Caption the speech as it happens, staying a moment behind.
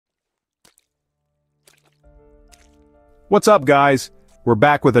What's up, guys? We're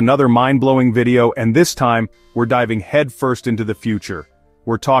back with another mind-blowing video, and this time, we're diving headfirst into the future.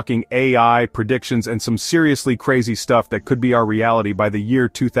 We're talking AI, predictions, and some seriously crazy stuff that could be our reality by the year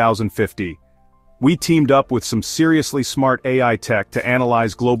 2050. We teamed up with some seriously smart AI tech to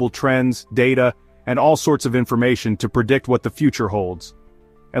analyze global trends, data, and all sorts of information to predict what the future holds.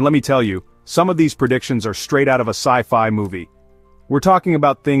 And let me tell you, some of these predictions are straight out of a sci-fi movie. We're talking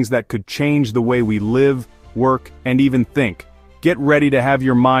about things that could change the way we live, work, and even think. Get ready to have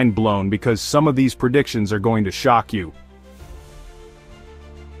your mind blown because some of these predictions are going to shock you.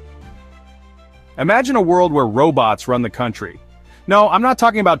 Imagine a world where robots run the country. No, I'm not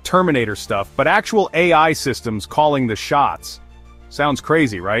talking about Terminator stuff, but actual AI systems calling the shots. Sounds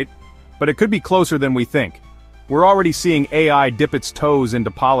crazy, right? But it could be closer than we think. We're already seeing AI dip its toes into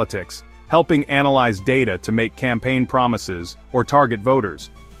politics, helping analyze data to make campaign promises or target voters.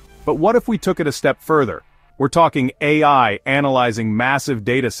 But what if we took it a step further? We're talking AI analyzing massive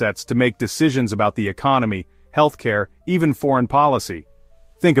datasets to make decisions about the economy, healthcare, even foreign policy.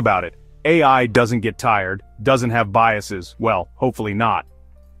 Think about it. AI doesn't get tired, doesn't have biases, well, hopefully not,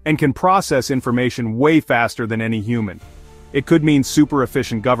 and can process information way faster than any human. It could mean super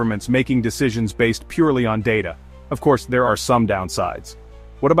efficient governments making decisions based purely on data. Of course, there are some downsides.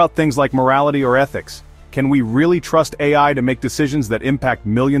 What about things like morality or ethics? Can we really trust AI to make decisions that impact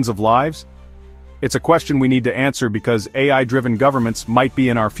millions of lives? It's a question we need to answer because AI-driven governments might be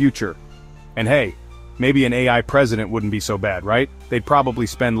in our future. And hey, maybe an AI president wouldn't be so bad, right? They'd probably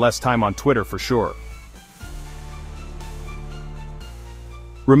spend less time on Twitter for sure.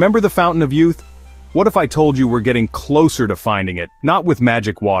 Remember the Fountain of Youth? What if I told you we're getting closer to finding it, not with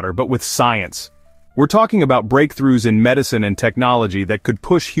magic water, but with science? We're talking about breakthroughs in medicine and technology that could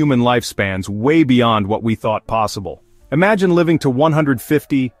push human lifespans way beyond what we thought possible. Imagine living to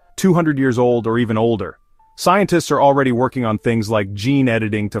 150, 200 years old, or even older. Scientists are already working on things like gene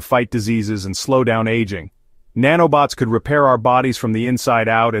editing to fight diseases and slow down aging. Nanobots could repair our bodies from the inside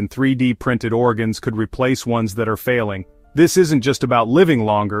out, and 3D printed organs could replace ones that are failing. This isn't just about living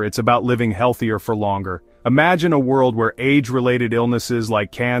longer, it's about living healthier for longer. Imagine a world where age-related illnesses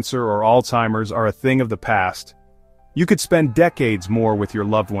like cancer or Alzheimer's are a thing of the past. You could spend decades more with your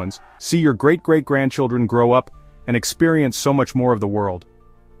loved ones, see your great-great-grandchildren grow up, and experience so much more of the world.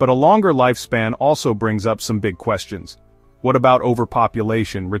 But a longer lifespan also brings up some big questions. What about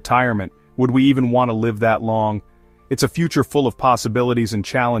overpopulation, retirement? Would we even want to live that long? It's a future full of possibilities and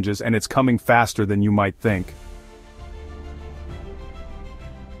challenges, and it's coming faster than you might think.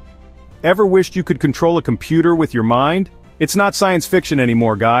 Ever wished you could control a computer with your mind? It's not science fiction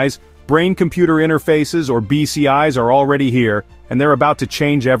anymore, guys. Brain-computer interfaces, or BCIs, are already here, and they're about to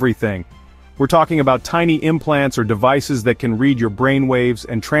change everything. We're talking about tiny implants or devices that can read your brainwaves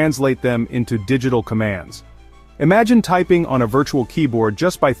and translate them into digital commands. Imagine typing on a virtual keyboard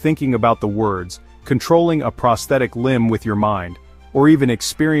just by thinking about the words, controlling a prosthetic limb with your mind, or even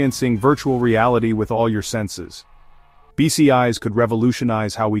experiencing virtual reality with all your senses. BCIs could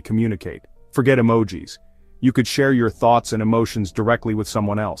revolutionize how we communicate. Forget emojis. You could share your thoughts and emotions directly with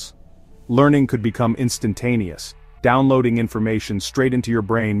someone else. Learning could become instantaneous, downloading information straight into your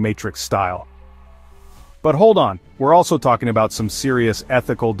brain Matrix style. But hold on, we're also talking about some serious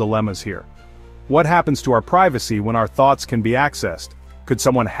ethical dilemmas here. What happens to our privacy when our thoughts can be accessed? Could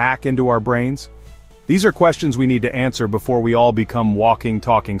someone hack into our brains? These are questions we need to answer before we all become walking,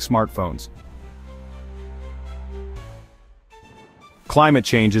 talking smartphones. Climate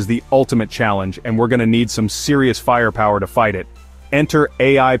change is the ultimate challenge, and we're going to need some serious firepower to fight it. Enter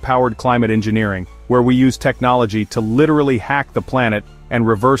AI-powered climate engineering, where we use technology to literally hack the planet and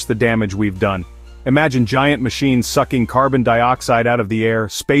reverse the damage we've done. Imagine giant machines sucking carbon dioxide out of the air,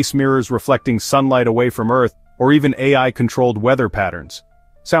 space mirrors reflecting sunlight away from Earth, or even AI-controlled weather patterns.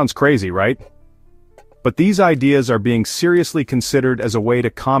 Sounds crazy, right? But these ideas are being seriously considered as a way to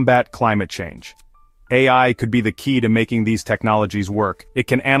combat climate change. AI could be the key to making these technologies work. It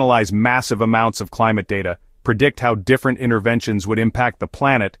can analyze massive amounts of climate data, predict how different interventions would impact the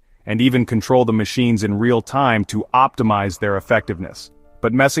planet, and even control the machines in real time to optimize their effectiveness.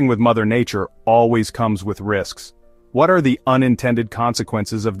 But messing with Mother Nature always comes with risks. What are the unintended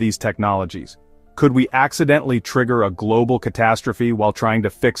consequences of these technologies? Could we accidentally trigger a global catastrophe while trying to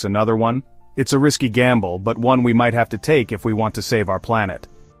fix another one? It's a risky gamble, but one we might have to take if we want to save our planet.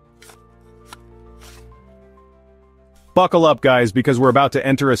 Buckle up, guys, because we're about to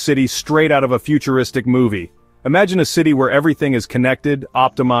enter a city straight out of a futuristic movie. Imagine a city where everything is connected,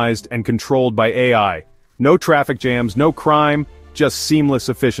 optimized, and controlled by AI. No traffic jams, no crime, just seamless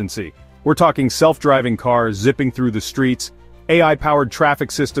efficiency. We're talking self-driving cars zipping through the streets, AI-powered traffic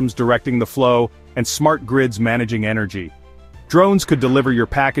systems directing the flow, and smart grids managing energy. Drones could deliver your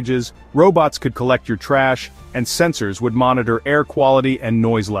packages, robots could collect your trash, and sensors would monitor air quality and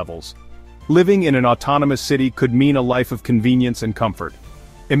noise levels. Living in an autonomous city could mean a life of convenience and comfort.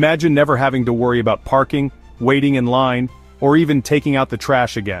 Imagine never having to worry about parking, waiting in line, or even taking out the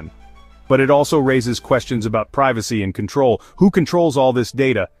trash again. But it also raises questions about privacy and control. Who controls all this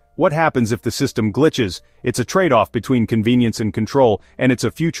data? What happens if the system glitches? It's a trade-off between convenience and control, and it's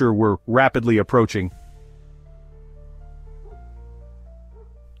a future we're rapidly approaching.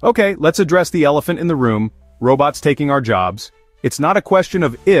 Okay, let's address the elephant in the room: robots taking our jobs. It's not a question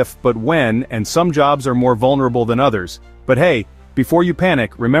of if, but when, and some jobs are more vulnerable than others. But hey, before you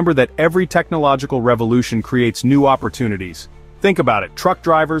panic, remember that every technological revolution creates new opportunities. Think about it: truck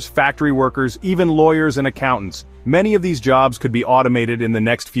drivers, factory workers, even lawyers and accountants. Many of these jobs could be automated in the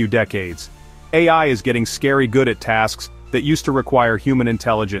next few decades. AI is getting scary good at tasks that used to require human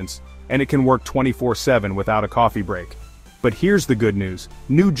intelligence, and it can work 24/7 without a coffee break. But here's the good news: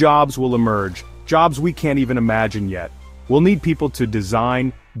 new jobs will emerge, jobs we can't even imagine yet. We'll need people to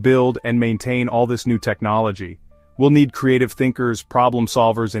design, build, and maintain all this new technology. We'll need creative thinkers, problem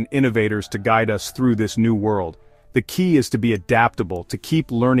solvers, and innovators to guide us through this new world. The key is to be adaptable, to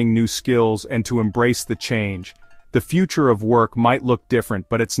keep learning new skills, and to embrace the change. The future of work might look different,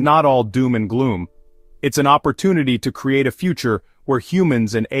 but it's not all doom and gloom. It's an opportunity to create a future where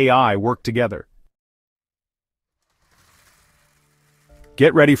humans and AI work together.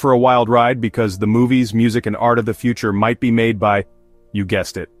 Get ready for a wild ride, because the movies, music, and art of the future might be made by, you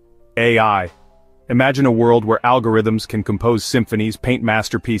guessed it, AI. Imagine a world where algorithms can compose symphonies, paint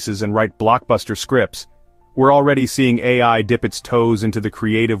masterpieces, and write blockbuster scripts. We're already seeing AI dip its toes into the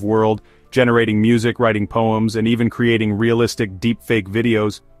creative world, generating music, writing poems, and even creating realistic deepfake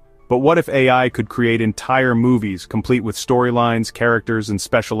videos. But what if AI could create entire movies, complete with storylines, characters, and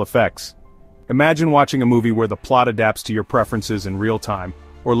special effects? Imagine watching a movie where the plot adapts to your preferences in real time,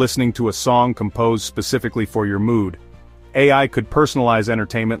 or listening to a song composed specifically for your mood. AI could personalize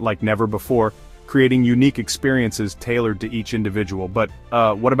entertainment like never before, creating unique experiences tailored to each individual. But,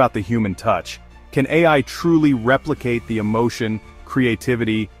 what about the human touch? Can AI truly replicate the emotion,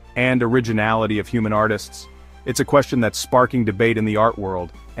 creativity, and originality of human artists? It's a question that's sparking debate in the art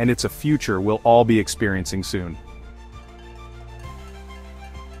world, and it's a future we'll all be experiencing soon.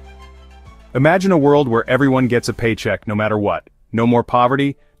 Imagine a world where everyone gets a paycheck no matter what. No more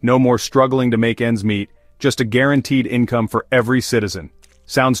poverty, no more struggling to make ends meet, just a guaranteed income for every citizen.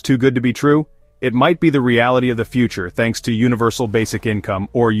 Sounds too good to be true? It might be the reality of the future thanks to Universal Basic Income,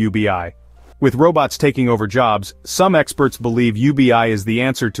 or UBI. With robots taking over jobs, some experts believe UBI is the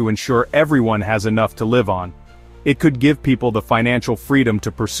answer to ensure everyone has enough to live on. It could give people the financial freedom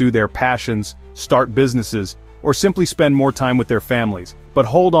to pursue their passions, start businesses, or simply spend more time with their families. But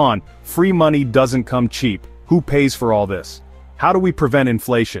hold on, free money doesn't come cheap. Who pays for all this? How do we prevent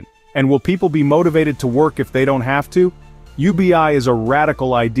inflation? And will people be motivated to work if they don't have to? UBI is a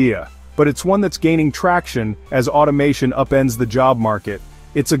radical idea, but it's one that's gaining traction as automation upends the job market.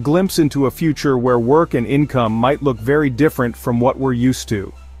 It's a glimpse into a future where work and income might look very different from what we're used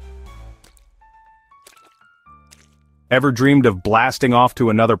to. Ever dreamed of blasting off to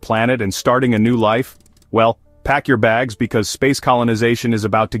another planet and starting a new life? Well, pack your bags, because space colonization is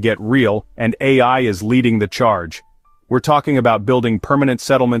about to get real, and AI is leading the charge. We're talking about building permanent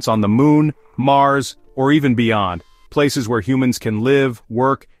settlements on the moon, Mars, or even beyond, places where humans can live,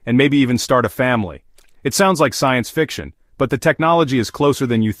 work, and maybe even start a family. It sounds like science fiction, but the technology is closer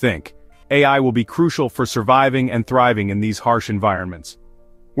than you think. AI will be crucial for surviving and thriving in these harsh environments.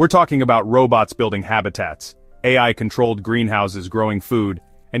 We're talking about robots building habitats, AI-controlled greenhouses growing food,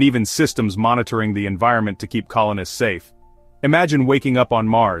 and even systems monitoring the environment to keep colonists safe. Imagine waking up on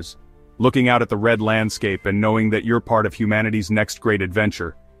Mars, looking out at the red landscape and knowing that you're part of humanity's next great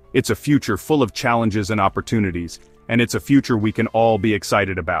adventure. It's a future full of challenges and opportunities, and it's a future we can all be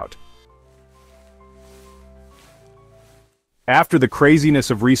excited about. After the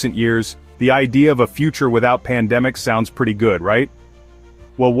craziness of recent years, the idea of a future without pandemics sounds pretty good, right?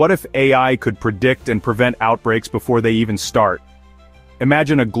 Well, what if AI could predict and prevent outbreaks before they even start?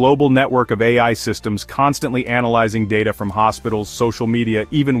 Imagine a global network of AI systems constantly analyzing data from hospitals, social media,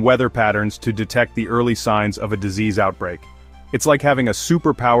 even weather patterns to detect the early signs of a disease outbreak. It's like having a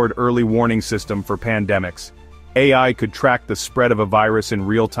super-powered early warning system for pandemics. AI could track the spread of a virus in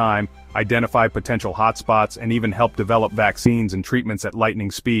real time, identify potential hotspots, and even help develop vaccines and treatments at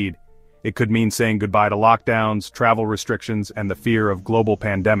lightning speed. It could mean saying goodbye to lockdowns, travel restrictions, and the fear of global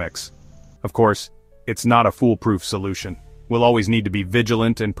pandemics. Of course, it's not a foolproof solution. We'll always need to be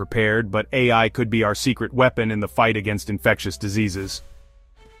vigilant and prepared, but AI could be our secret weapon in the fight against infectious diseases.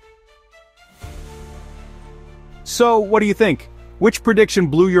 So, what do you think? Which prediction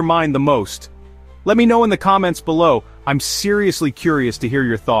blew your mind the most? Let me know in the comments below. I'm seriously curious to hear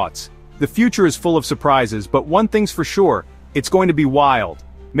your thoughts. The future is full of surprises, but one thing's for sure, it's going to be wild.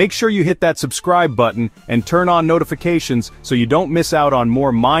 Make sure you hit that subscribe button and turn on notifications so you don't miss out on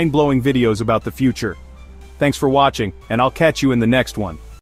more mind-blowing videos about the future. Thanks for watching, and I'll catch you in the next one.